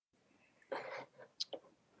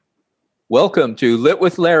Welcome to Lit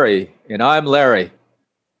with Larry, and I'm Larry.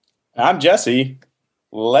 I'm Jesse.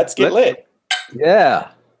 Let's get lit.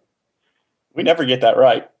 Yeah. We never get that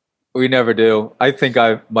right. We never do. I think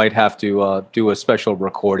I might have to do a special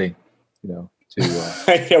recording, to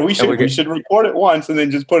yeah, we should record it once and then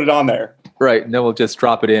just put it on there. Right, and then we'll just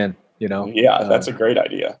drop it in, Yeah, that's a great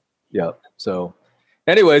idea. Yeah. So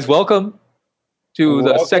anyways, welcome to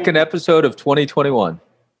the second episode of 2021.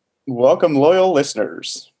 Welcome, loyal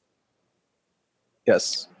listeners.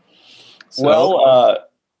 Yes. So,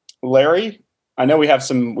 Larry, I know we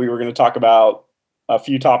were going to talk about a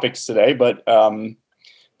few topics today, but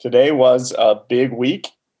today was a big week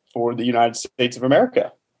for the United States of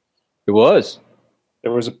America. It was.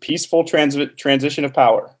 There was a peaceful transition of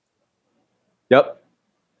power. Yep.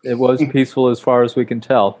 It was peaceful as far as we can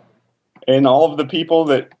tell. And all of the people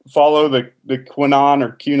that follow the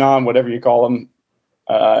QAnon, whatever you call them,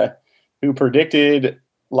 who predicted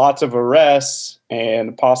lots of arrests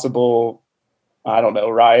and possible,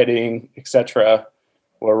 rioting, etc.,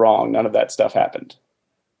 were wrong. None of that stuff happened.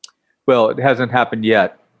 Well, it hasn't happened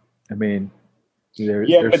yet. I mean,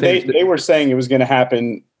 but they were saying it was going to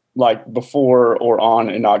happen like before or on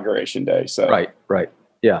Inauguration Day. So right,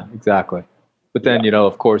 yeah, exactly. But then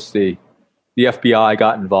of course the FBI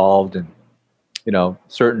got involved, and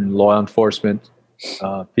certain law enforcement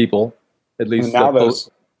people, at least. And now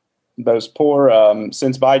those poor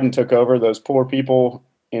since Biden took over, those poor people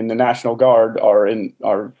in the National Guard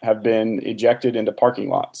have been ejected into parking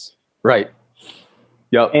lots. Right.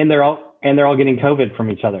 Yep. And they're all getting COVID from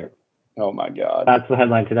each other. Oh my God. That's the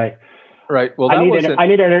headline today. Right. Well, hold on. I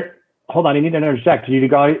need to interject.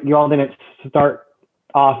 You all didn't start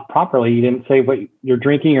off properly. You didn't say what you're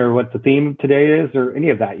drinking or what the theme today is or any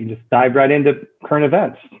of that. You just dived right into current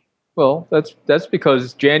events. Well, that's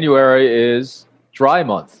because January is dry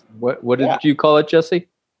month. What did you call it, Jesse?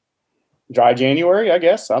 Dry January, I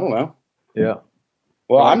guess. I don't know. Yeah.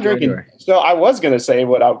 Well, I'm drinking. So I was going to say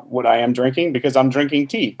what I am drinking because I'm drinking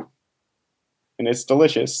tea, and it's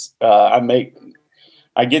delicious. I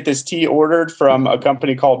get this tea ordered from a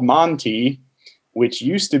company called Monty, which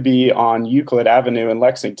used to be on Euclid Avenue in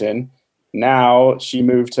Lexington. Now she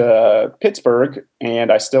moved to Pittsburgh,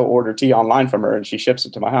 and I still order tea online from her, and she ships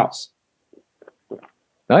it to my house.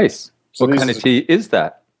 Nice. So what kind of tea is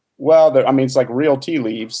that? Well, it's like real tea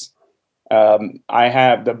leaves. I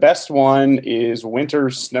have the best one is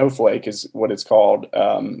Winter Snowflake is what it's called.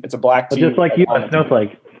 It's a black tea. Just like you, a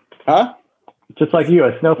snowflake. Huh? Just like you,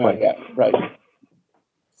 a snowflake. Oh, yeah, right.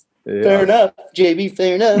 Yeah. Fair enough, JB,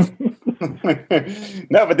 fair enough.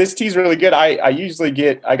 No, but this tea's really good.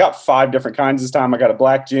 I got 5 different kinds this time. I got a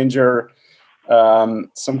black ginger,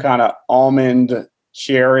 some kind of almond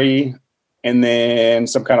cherry, and then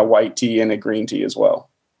some kind of white tea and a green tea as well.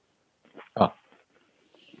 Oh.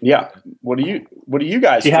 Yeah. What do you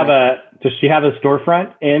guys does she have a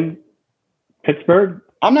storefront in Pittsburgh?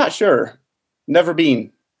 I'm not sure. Never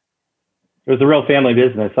been. It was a real family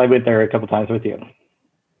business. I went there a couple times with you.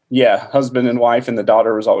 Yeah, husband and wife, and the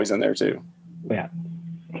daughter was always in there too. Yeah.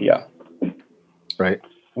 Yeah. Right.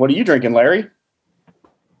 What are you drinking, Larry?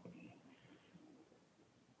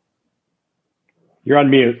 You're on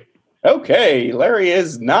mute. Okay, Larry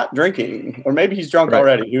is not drinking, or maybe he's drunk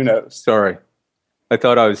already. Who knows? Sorry, I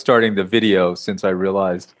thought I was starting the video since I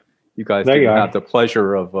realized you guys didn't have the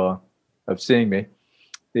pleasure of seeing me.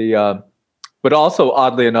 But also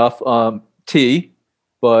oddly enough, tea.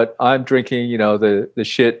 But I'm drinking, the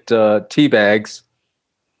shit tea bags,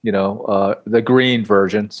 the green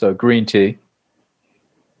version, so green tea,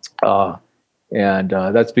 and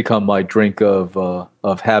that's become my drink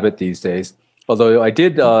of habit these days. Although I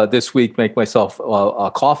did this week make myself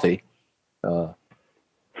a coffee. For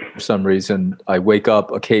some reason, I wake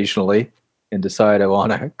up occasionally and decide I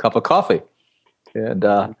want a cup of coffee, and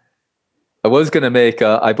I was going to make.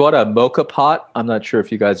 I bought a mocha pot. I'm not sure if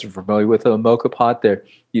you guys are familiar with a mocha pot.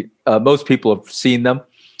 Most people have seen them,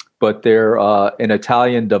 but they're an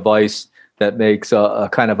Italian device that makes a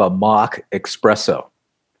kind of a mock espresso,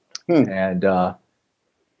 and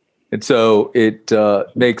so it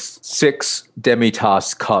makes 6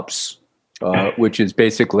 demi-tasse cups, which is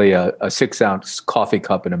basically a 6-ounce coffee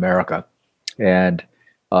cup in America, and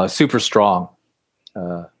super strong.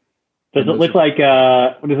 Does it look like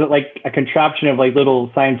like a contraption of like little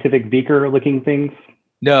scientific beaker looking things?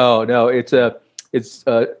 No, it's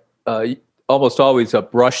almost always a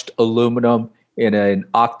brushed aluminum in an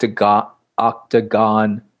octagon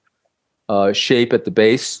shape at the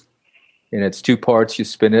base, and it's 2 parts. You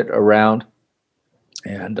spin it around,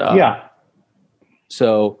 and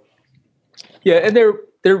So, yeah, and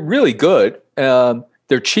they're really good.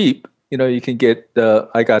 They're cheap. you can get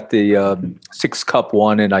I got the 6-cup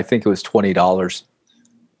one, and I think it was $20.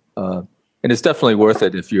 And it's definitely worth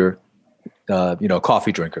it if you're, a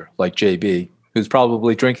coffee drinker like JB, who's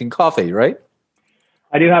probably drinking coffee, right?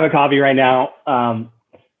 I do have a coffee right now,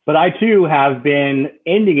 but I too have been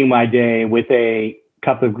ending my day with a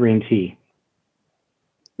cup of green tea.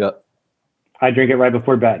 Yep. I drink it right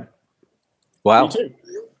before bed. Wow. Me too.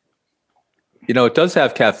 It does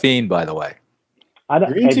have caffeine, by the way.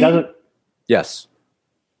 It doesn't. Yes.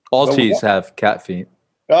 All teas have caffeine.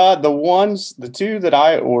 The two that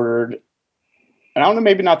I ordered, and I don't know,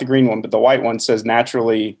 maybe not the green one, but the white one says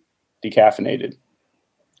naturally decaffeinated.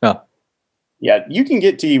 Oh. Yeah, you can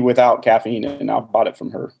get tea without caffeine, and I bought it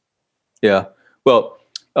from her. Yeah. Well,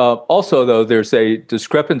 also, though, there's a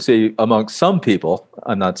discrepancy among some people.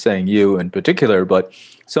 I'm not saying you in particular, but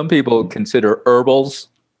some people consider herbals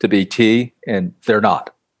to be tea, and they're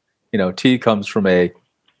not. Tea comes from a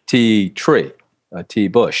tea tree, a tea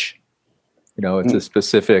bush. It's a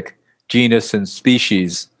specific genus and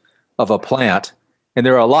species of a plant, and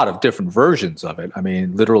there are a lot of different versions of it. I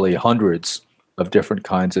mean, literally hundreds of different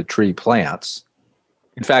kinds of tree plants.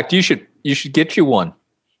 In fact, you should get you one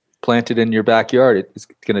planted in your backyard. It's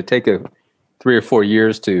going to take 3 or 4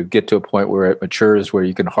 years to get to a point where it matures, where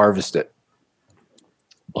you can harvest it.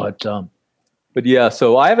 But yeah,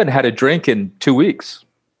 so I haven't had a drink in 2 weeks.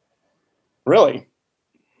 Really?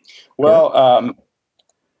 Well,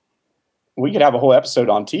 we could have a whole episode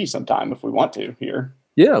on tea sometime if we want to here.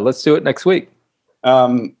 Yeah, let's do it next week.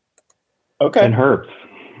 Okay. And herbs.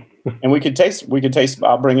 And we could taste.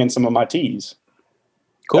 I'll bring in some of my teas.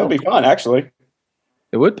 Cool. That would be fun, actually.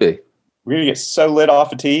 It would be. We're gonna get so lit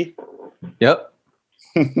off of tea. Yep.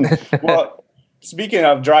 Well, speaking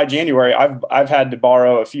of dry January, I've had to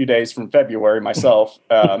borrow a few days from February myself,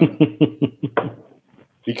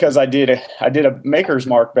 because I did a Maker's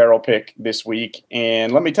Mark barrel pick this week,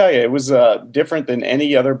 and let me tell you, it was different than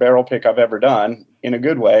any other barrel pick I've ever done in a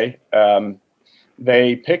good way.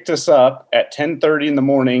 They picked us up at 10:30 in the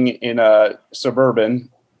morning in a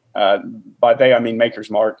Suburban. By they, I mean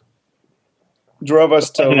Maker's Mark. Drove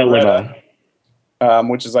us to Loretta,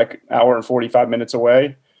 which is like an hour and 45 minutes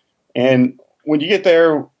away. And when you get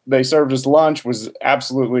there, they served us lunch. Was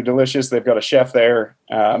absolutely delicious. They've got a chef there.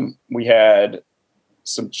 We had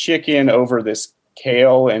some chicken over this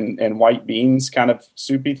kale and white beans kind of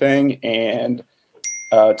soupy thing, and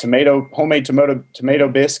homemade tomato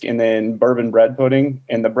bisque, and then bourbon bread pudding.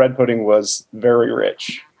 And the bread pudding was very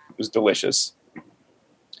rich. It was delicious.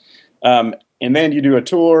 And then you do a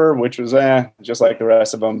tour, which was just like the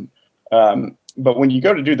rest of them. But when you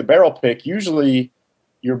go to do the barrel pick, usually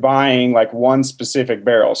you're buying like one specific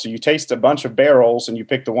barrel. So you taste a bunch of barrels and you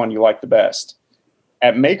pick the one you like the best.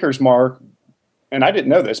 At Maker's Mark, and I didn't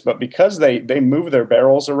know this, but because they move their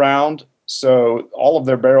barrels around, so all of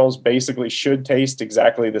their barrels basically should taste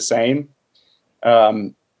exactly the same.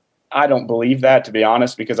 I don't believe that, to be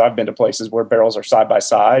honest, because I've been to places where barrels are side by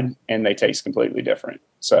side and they taste completely different.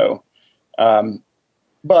 So,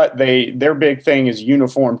 but their big thing is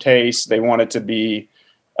uniform taste. They want it to be,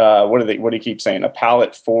 what do you keep saying?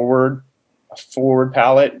 A forward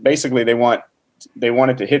palate. Basically they want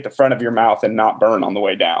it to hit the front of your mouth and not burn on the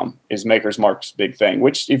way down, is Maker's Mark's big thing,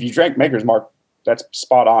 which if you drank Maker's Mark, that's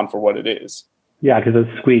spot on for what it is. Yeah. Cause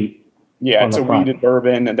it's sweet. Yeah. It's a wheated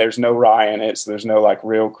bourbon and there's no rye in it. So there's no like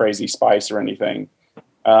real crazy spice or anything.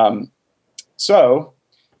 So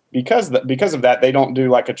because of that, they don't do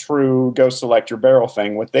like a true go select your barrel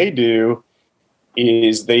thing. What they do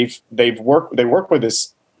is they work with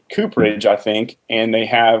this cooperage, I think, and they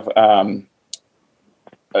have I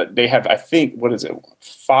think, what is it,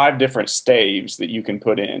 5 different staves that you can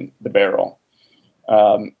put in the barrel.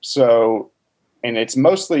 And it's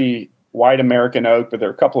mostly white American oak, but there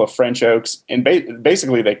are a couple of French oaks, and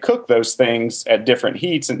basically they cook those things at different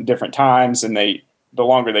heats and different times. And the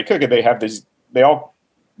longer they cook it, they have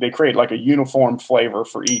they create like a uniform flavor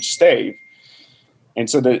for each stave. And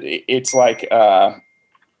so it's like,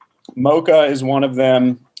 mocha is one of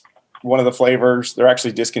them, one of the flavors. They're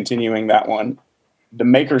actually discontinuing that one. The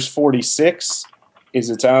Maker's 46 is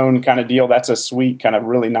its own kind of deal. That's a sweet, kind of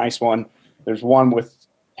really nice one. There's one with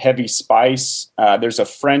heavy spice. There's a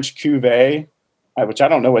French cuvée, which I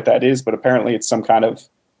don't know what that is, but apparently it's some kind of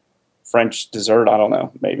French dessert. I don't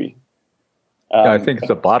know, maybe. I think it's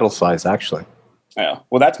a bottle size, actually. Yeah.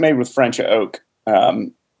 Well, that's made with French oak,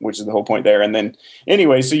 which is the whole point there. And then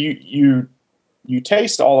anyway, so you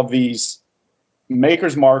taste all of these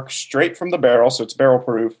Maker's Mark straight from the barrel, so it's barrel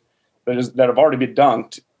proof, that have already been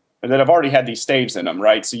dunked, and that have already had these staves in them,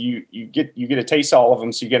 right? So you get to taste all of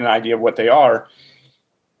them, so you get an idea of what they are.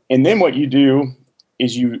 And then what you do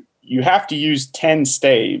is you you have to use 10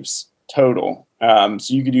 staves total. So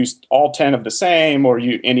you could use all 10 of the same, or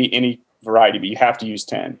any variety, but you have to use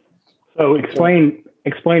 10. So explain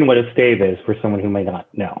what a stave is for someone who may not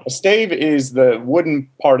know. A stave is the wooden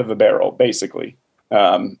part of a barrel, basically.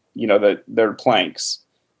 They're planks.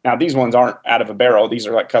 Now, these ones aren't out of a barrel. These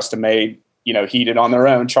are like custom made, heated on their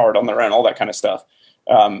own, charred on their own, all that kind of stuff.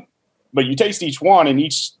 But you taste each one, and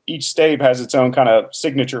each stave has its own kind of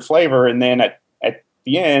signature flavor. And then at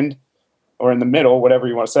the end, or in the middle, whatever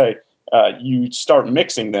you want to say, you start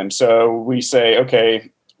mixing them. So we say, okay,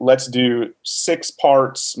 let's do 6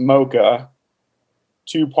 parts mocha,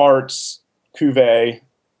 2 parts cuvee,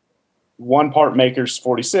 1 part Maker's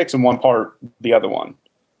 46, and 1 part the other one.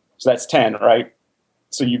 So that's 10, right?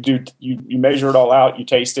 So you measure it all out, you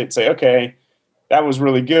taste it, say, okay, that was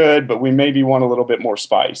really good, but we maybe want a little bit more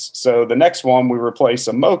spice. So the next one, we replace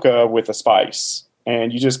a mocha with a spice,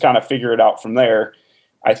 and you just kind of figure it out from there.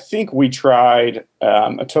 I think we tried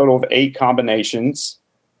a total of 8 combinations,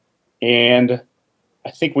 and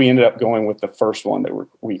I think we ended up going with the first one that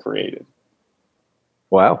we created.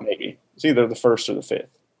 Wow. Maybe. It's either the first or the 5th.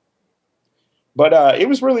 But it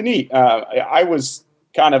was really neat. I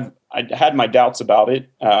had my doubts about it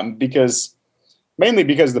mainly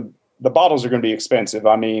because the bottles are going to be expensive.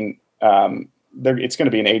 I mean, it's going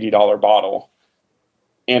to be an $80 bottle.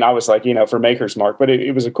 And I was like, for Maker's Mark, but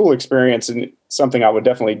it was a cool experience and something I would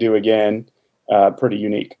definitely do again. Pretty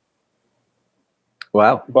unique.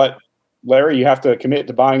 Wow. But Larry, you have to commit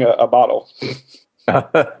to buying a bottle.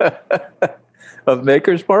 Of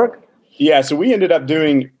Maker's Mark? Yeah. So we ended up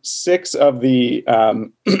doing 6 of the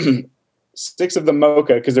 6 of the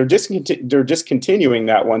mocha because they're discontinuing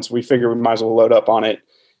that one. So we figured we might as well load up on it.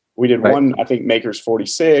 We did right. One, I think Maker's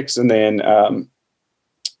 46, and then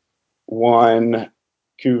 1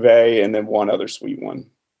 cuvee, and then 1 other sweet one.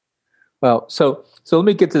 Well, so let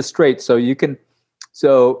me get this straight. So in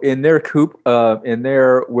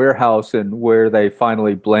their warehouse and where they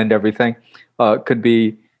finally blend everything, could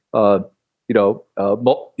be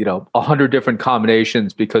 100 different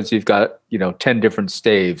combinations because you've got 10 different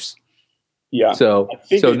staves. Yeah. So I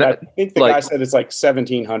think the guy said it's like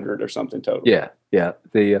 1,700 or something total. Yeah. Yeah.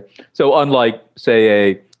 So unlike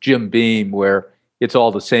say a Jim Beam where it's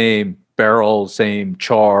all the same barrels, same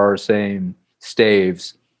char, same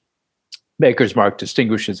staves, Maker's Mark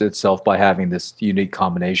distinguishes itself by having this unique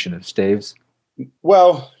combination of staves.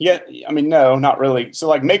 Well, yeah, I mean, no, not really. So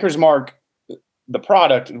like Maker's Mark, the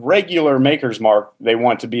product, regular Maker's Mark, they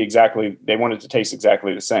want it to taste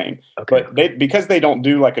exactly the same. Okay. But because they don't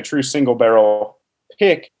do like a true single barrel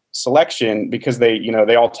pick selection, because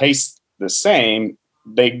they all taste the same,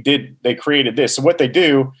 they created this. So what they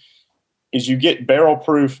do is you get barrel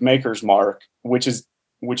proof Maker's Mark, which is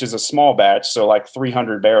a small batch. So like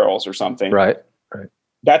 300 barrels or something. Right.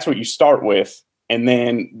 That's what you start with. And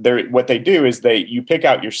then what they do is you pick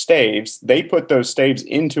out your staves. They put those staves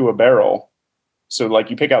into a barrel. So like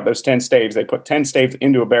you pick out those 10 staves, they put 10 staves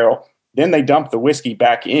into a barrel, then they dump the whiskey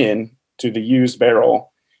back in to the used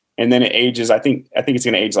barrel. And then it ages, I think it's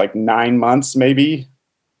going to age like 9 months, maybe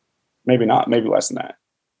not, maybe less than that.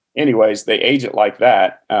 Anyways, they age it like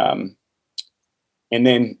that. And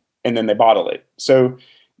then they bottle it. So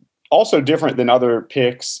also different than other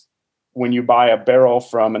picks when you buy a barrel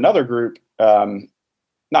from another group,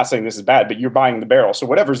 not saying this is bad, but you're buying the barrel. So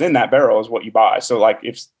whatever's in that barrel is what you buy. So like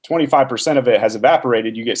if 25% of it has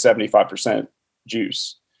evaporated, you get 75%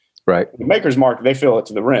 juice. Right. The Maker's Mark, they fill it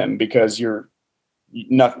to the rim because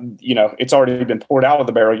it's already been poured out of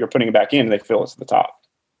the barrel. You're putting it back in and they fill it to the top.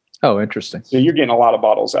 Oh, interesting. So you're getting a lot of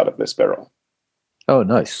bottles out of this barrel. Oh,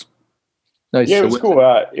 nice. Nice. Yeah, it was cool.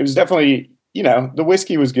 It was definitely, the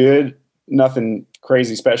whiskey was good. Nothing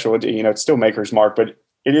crazy special. It's still Maker's Mark, but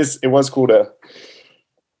it was cool to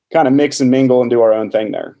kind of mix and mingle and do our own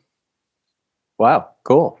thing there. Wow.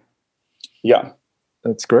 Cool. Yeah.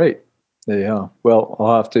 That's great. Yeah. Well,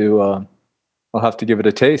 I'll have to give it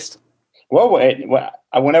a taste. Well,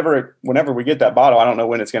 whenever we get that bottle, I don't know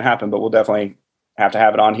when it's going to happen, but we'll definitely have to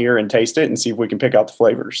have it on here and taste it and see if we can pick out the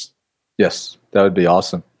flavors. Yes. That would be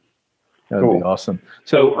awesome. That would be awesome.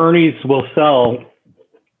 So Ernie's will sell,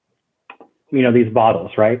 these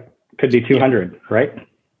bottles, right? Could be 200, right?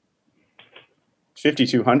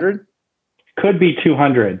 5,200? Could be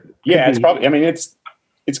 200. Yeah, it's probably, it's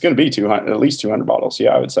going to be 200, at least 200 bottles.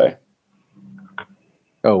 Yeah, I would say.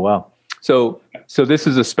 Oh, wow. So this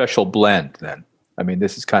is a special blend then.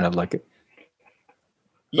 This is kind of like a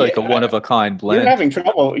one-of-a-kind blend.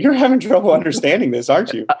 You're having trouble understanding this,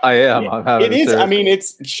 aren't you? I am. It is.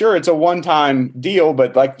 It's a one-time deal,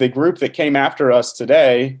 but like the group that came after us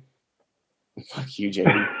today, fuck you,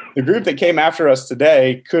 JD. the group that came after us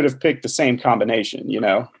today could have picked the same combination,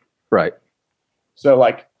 Right. So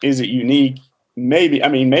like, is it unique? Maybe. I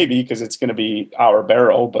mean, maybe because it's going to be our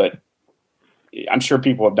barrel, but I'm sure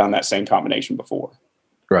people have done that same combination before.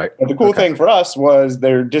 Right. But the cool thing for us was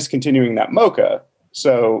they're discontinuing that mocha.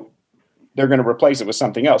 So they're going to replace it with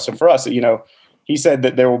something else. So for us, he said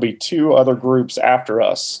that there will be 2 other groups after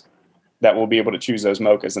us that will be able to choose those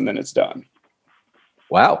mochas, and then it's done.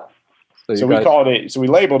 Wow. So we called it. So we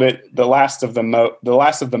labeled it the last of the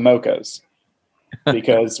mochas,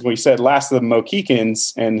 because we said last of the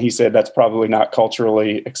Mohicans, and he said that's probably not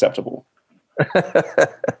culturally acceptable.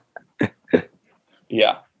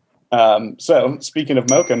 Yeah. So speaking of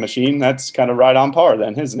mocha machine, that's kind of right on par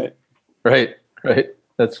then, isn't it? Right.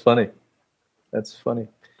 That's funny. That's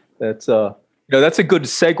a good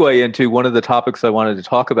segue into one of the topics I wanted to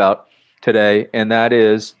talk about today, and that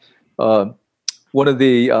is one of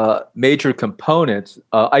the major components.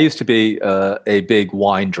 I used to be a big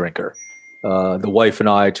wine drinker. The wife and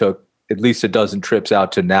I took at least a dozen trips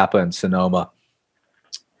out to Napa and Sonoma.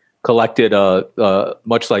 Collected,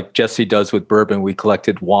 much like Jesse does with bourbon, we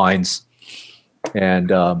collected wines,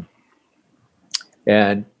 and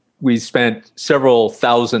we spent several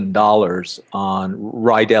 $1,000s on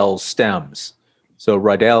Riedel stems. So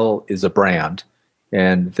Riedel is a brand,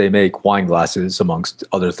 and they make wine glasses, amongst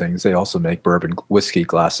other things. They also make bourbon whiskey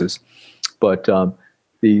glasses. But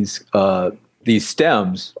these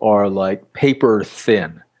stems are like paper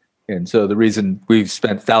thin. And so the reason we've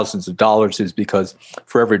spent thousands of dollars is because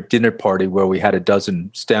for every dinner party where we had a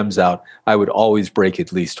dozen stems out, I would always break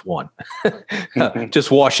at least one,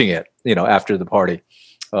 just washing it, after the party.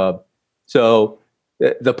 So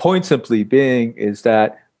the point simply being is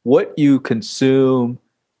that what you consume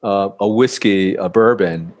a whiskey, a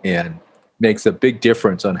bourbon in makes a big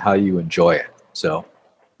difference on how you enjoy it. So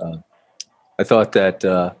I thought that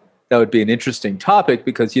that would be an interesting topic,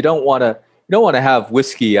 because you don't want to have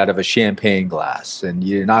whiskey out of a champagne glass, and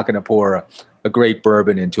you're not going to pour a great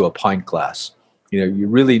bourbon into a pint glass. You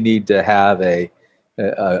really need to have a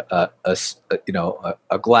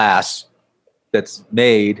glass that's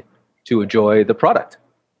made to enjoy the product.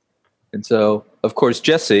 And so, of course,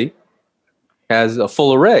 Jesse has a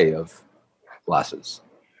full array of glasses.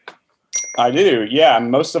 I do, yeah.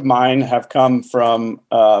 Most of mine have come from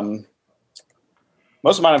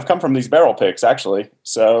these barrel picks, actually.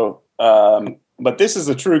 So, but this is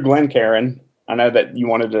a true Glencairn. I know that you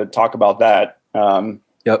wanted to talk about that.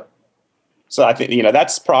 Yep. So I think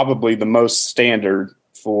that's probably the most standard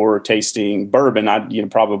for tasting bourbon.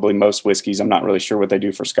 Probably most whiskeys. I'm not really sure what they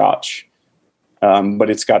do for Scotch, but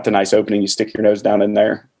it's got the nice opening. You stick your nose down in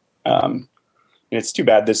there. And it's too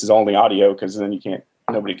bad this is only audio, because then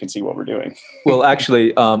nobody can see what we're doing. Well,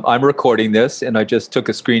 actually, I'm recording this, and I just took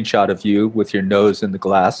a screenshot of you with your nose in the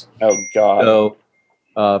glass. Oh, God. So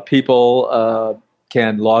people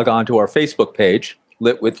can log on to our Facebook page,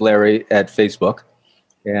 Lit with Larry at Facebook,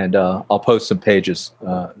 and I'll post some pages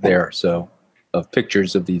there, so of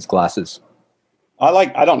pictures of these glasses.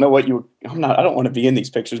 I don't know what I don't want to be in these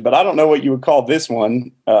pictures, but I don't know what you would call this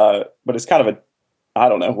one. But it's kind of I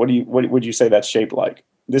don't know. What would you say that's shaped like?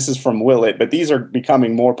 This is from Willet, but these are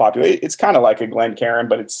becoming more popular. It's kind of like a Glencairn,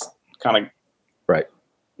 but it's kind of right.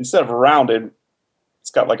 Instead of rounded,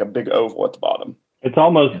 it's got like a big oval at the bottom. It's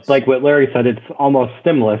almost like what Larry said. It's almost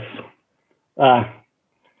stemless.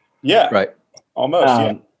 Yeah. Right. Almost.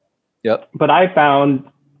 Yeah. Yep. But I found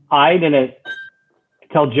I didn't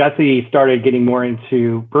until Jesse started getting more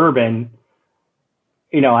into bourbon.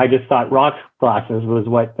 I just thought rocks glasses was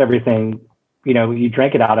what everything, you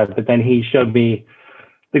drank it out of. But then he showed me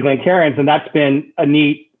the Glencairns, and that's been a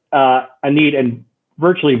neat and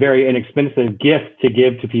virtually very inexpensive gift to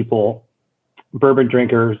give to people, bourbon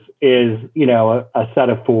drinkers, is, a set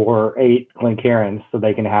of 4 or 8 Glencairns so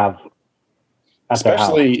they can have at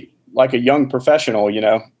especially their house. Like a young professional,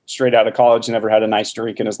 straight out of college, never had a nice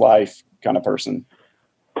drink in his life kind of person,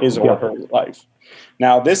 his or her life.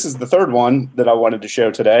 Now, this is the third one that I wanted to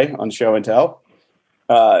show today on Show and Tell.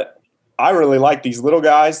 I really like these little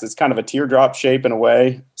guys. It's kind of a teardrop shape in a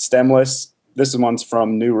way, stemless. This one's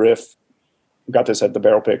from New Riff. Got this at the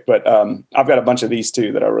Barrel Pick, but I've got a bunch of these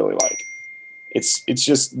too that I really like. It's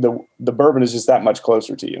just the bourbon is just that much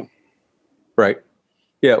closer to you. Right.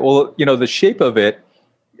 Yeah. Well, the shape of it,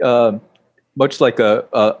 much like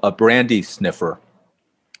a brandy sniffer,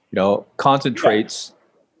 concentrates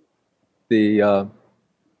the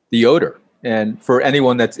odor. And for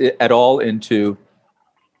anyone that's at all into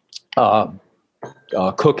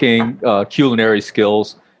cooking, culinary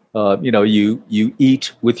skills, you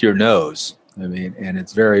eat with your nose. I mean, and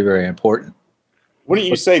it's very, very important. Wouldn't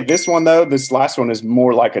you say this one, though? This last one is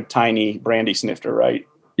more like a tiny brandy snifter, right?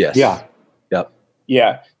 Yes. Yeah. Yep.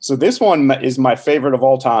 Yeah. So this one is my favorite of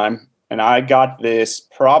all time. And I got this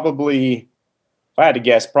probably, if I had to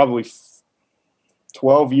guess, probably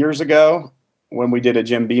 12 years ago when we did a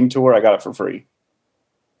Jim Beam tour. I got it for free.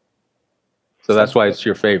 So that's why it's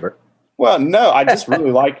your favorite. Well, no, I just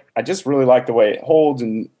really like the way it holds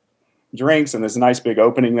and drinks, and there's a nice big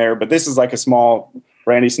opening there. But this is like a small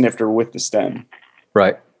brandy snifter with the stem.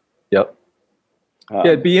 Right. Yep. Yeah,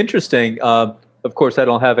 it'd be interesting. Of course, I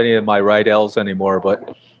don't have any of my Rydell's anymore, but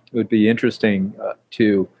it would be interesting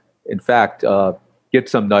to, in fact, get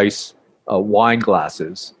some nice wine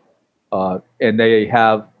glasses. And they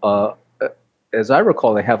have, as I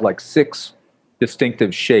recall, they have like 6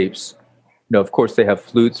 distinctive shapes. You know, of course, they have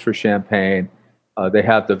flutes for champagne. They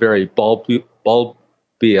have the very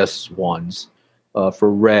bulbous ones for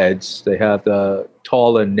reds. They have the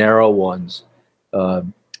tall and narrow ones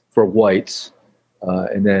for whites.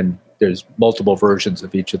 And then there's multiple versions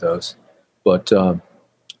of each of those. But So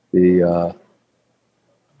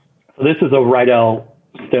this is a Rydell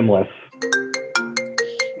stemless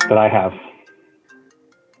that I have.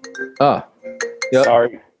 Yep.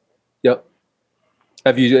 Sorry. Yep.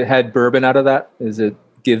 Have you had bourbon out of that? Does it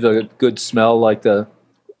give a good smell like the...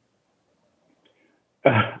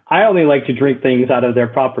 I only like to drink things out of their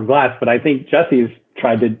proper glass, but I think Jesse's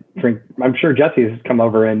tried to drink. I'm sure Jesse's come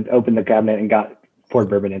over and opened the cabinet and poured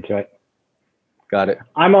bourbon into it. Got it.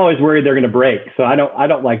 I'm always worried they're going to break, so I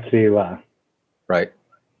don't like to. Right.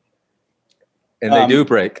 And they do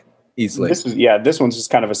break easily. This one's just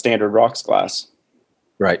kind of a standard rocks glass.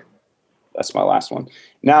 Right. That's my last one.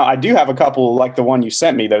 Now, I do have a couple like the one you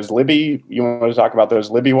sent me, those Libby. You want to talk about those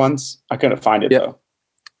Libby ones? I couldn't find it, though.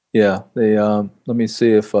 Yeah. They, let me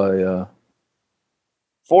see if I...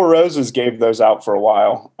 Four Roses gave those out for a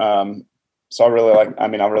while. So I really like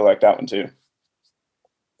that one, too.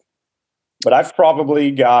 But I've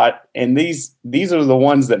probably got, and these are the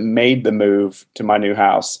ones that made the move to my new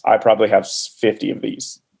house. I probably have 50 of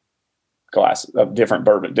these glasses of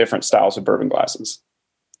different styles of bourbon glasses.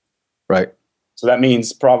 Right. So that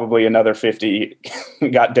means probably another 50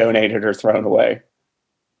 got donated or thrown away.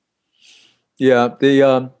 Yeah.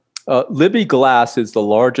 The Libby Glass is the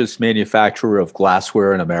largest manufacturer of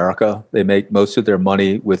glassware in America. They make most of their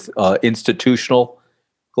money with institutional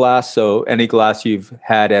glass. So any glass you've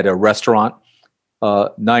had at a restaurant,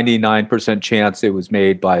 99% chance it was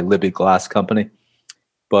made by Libby Glass Company.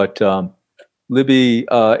 But Libby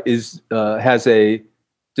has a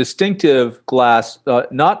distinctive glass,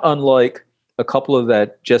 not unlike a couple of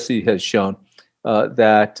that Jesse has shown,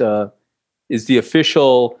 that is the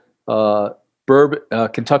official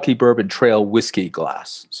Kentucky Bourbon Trail whiskey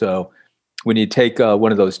glass. So when you take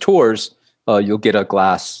one of those tours, you'll get a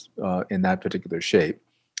glass in that particular shape.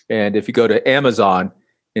 And if you go to Amazon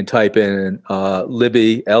and type in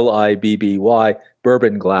Libby, Libby,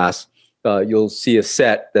 bourbon glass, you'll see a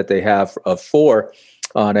set that they have of 4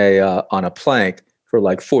 on a plank for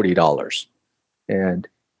like $40. And,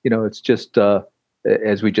 it's just,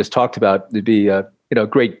 as we just talked about, it'd be a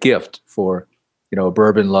great gift for, a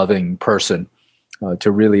bourbon loving person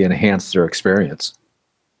to really enhance their experience.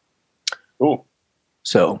 Cool.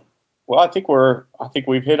 So, well, I think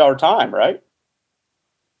we've hit our time, right?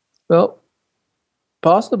 Well,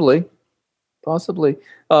 possibly.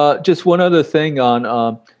 Just one other thing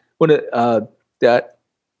on that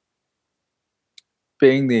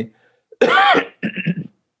being the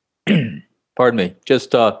pardon me.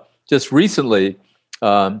 Just recently,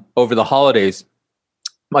 over the holidays,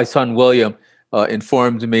 my son William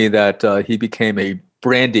informed me that he became a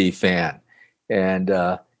brandy fan and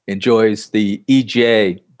enjoys the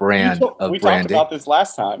EJ brand of brandy. We talked about this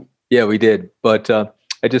last time. Yeah, we did. But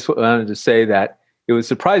I just wanted to say that it was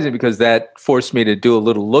surprising because that forced me to do a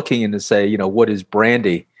little looking and to say, what is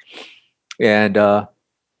brandy? And I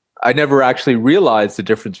never actually realized the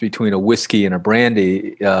difference between a whiskey and a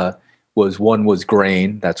brandy. One was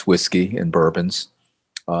grain, that's whiskey and bourbons.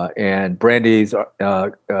 And brandies,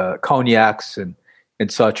 cognacs and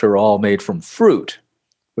such are all made from fruit,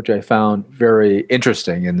 which I found very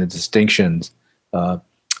interesting in the distinctions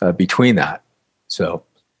between that. So,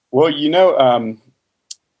 well, a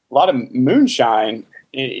lot of moonshine,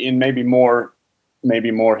 in maybe more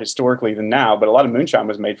historically than now, but a lot of moonshine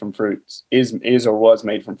was made from fruits, is or was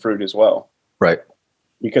made from fruit as well. Right.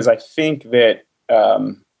 Because I think that,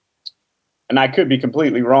 and I could be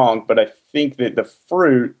completely wrong, but I think that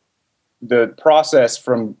the process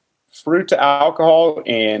from fruit to alcohol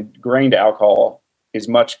and grain to alcohol is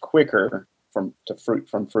much quicker from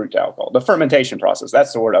fruit to alcohol. The fermentation process,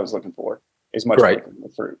 that's the word I was looking for, is much quicker than the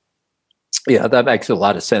fruit. Yeah, that makes a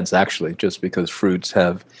lot of sense actually, just because fruits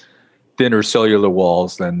have thinner cellular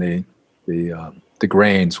walls than the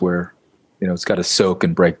grains, where it's got to soak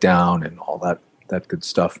and break down and all that good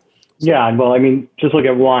stuff. Yeah, well, I mean, just look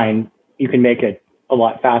at wine. You can make it a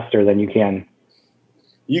lot faster than you can.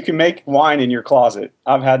 You can make wine in your closet.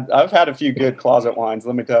 I've had a few good closet wines,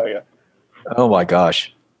 let me tell you. Oh my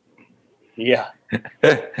gosh. Yeah.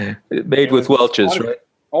 Made with Welch's, right?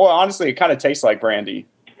 Well, honestly, it kind of tastes like brandy.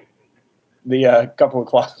 The couple of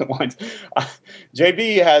closet wines.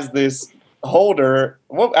 JB has this holder.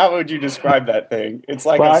 How would you describe that thing? It's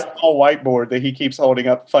like a small whiteboard that he keeps holding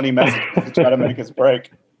up funny messages to try to make us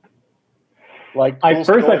break. Like at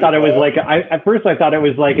first I thought it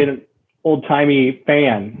was like an old timey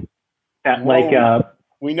fan that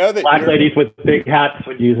we know that black ladies with big hats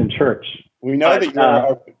would use in church. We know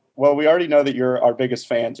that we already know that you're our biggest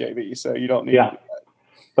fan, JB. So you don't need to do that.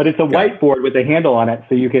 But it's a whiteboard with a handle on it,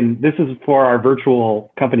 so you can. This is for our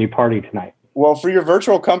virtual company party tonight. Well, for your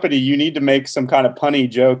virtual company, you need to make some kind of punny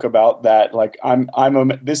joke about that. Like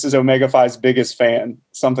this is Omega 5's biggest fan,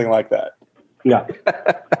 something like that. Yeah.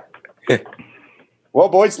 Well,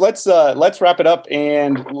 boys, let's wrap it up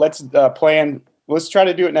and let's plan. Let's try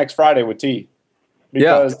to do it next Friday with T,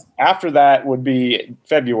 because after that would be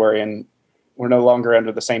February, and we're no longer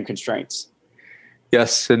under the same constraints.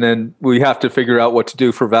 Yes, and then we have to figure out what to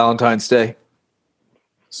do for Valentine's Day.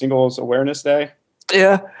 Singles Awareness Day?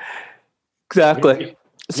 Yeah, exactly.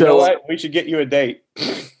 You know what? We should get you a date.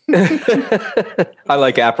 I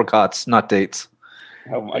like apricots, not dates.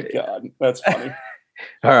 Oh, my God. That's funny.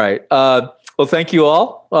 All right. Well, thank you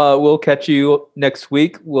all. We'll catch you next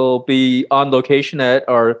week. We'll be on location at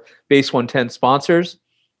our Base 110 sponsors.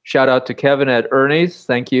 Shout out to Kevin at Ernie's.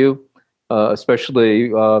 Thank you.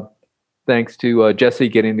 Especially thanks to Jesse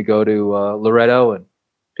getting to go to Loretto and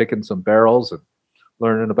picking some barrels and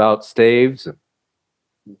learning about staves and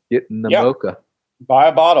getting the mocha. Buy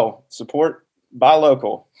a bottle. Support. Buy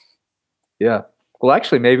local. Yeah. Well,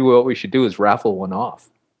 actually, maybe what we should do is raffle one off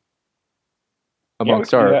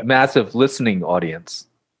amongst our massive listening audience.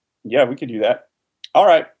 Yeah, we could do that. All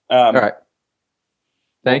right. All right.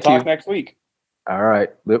 Thank you. Talk next week. All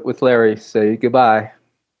right. Lit with Larry. Say goodbye.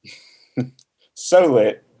 So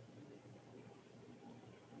lit.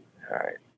 All right.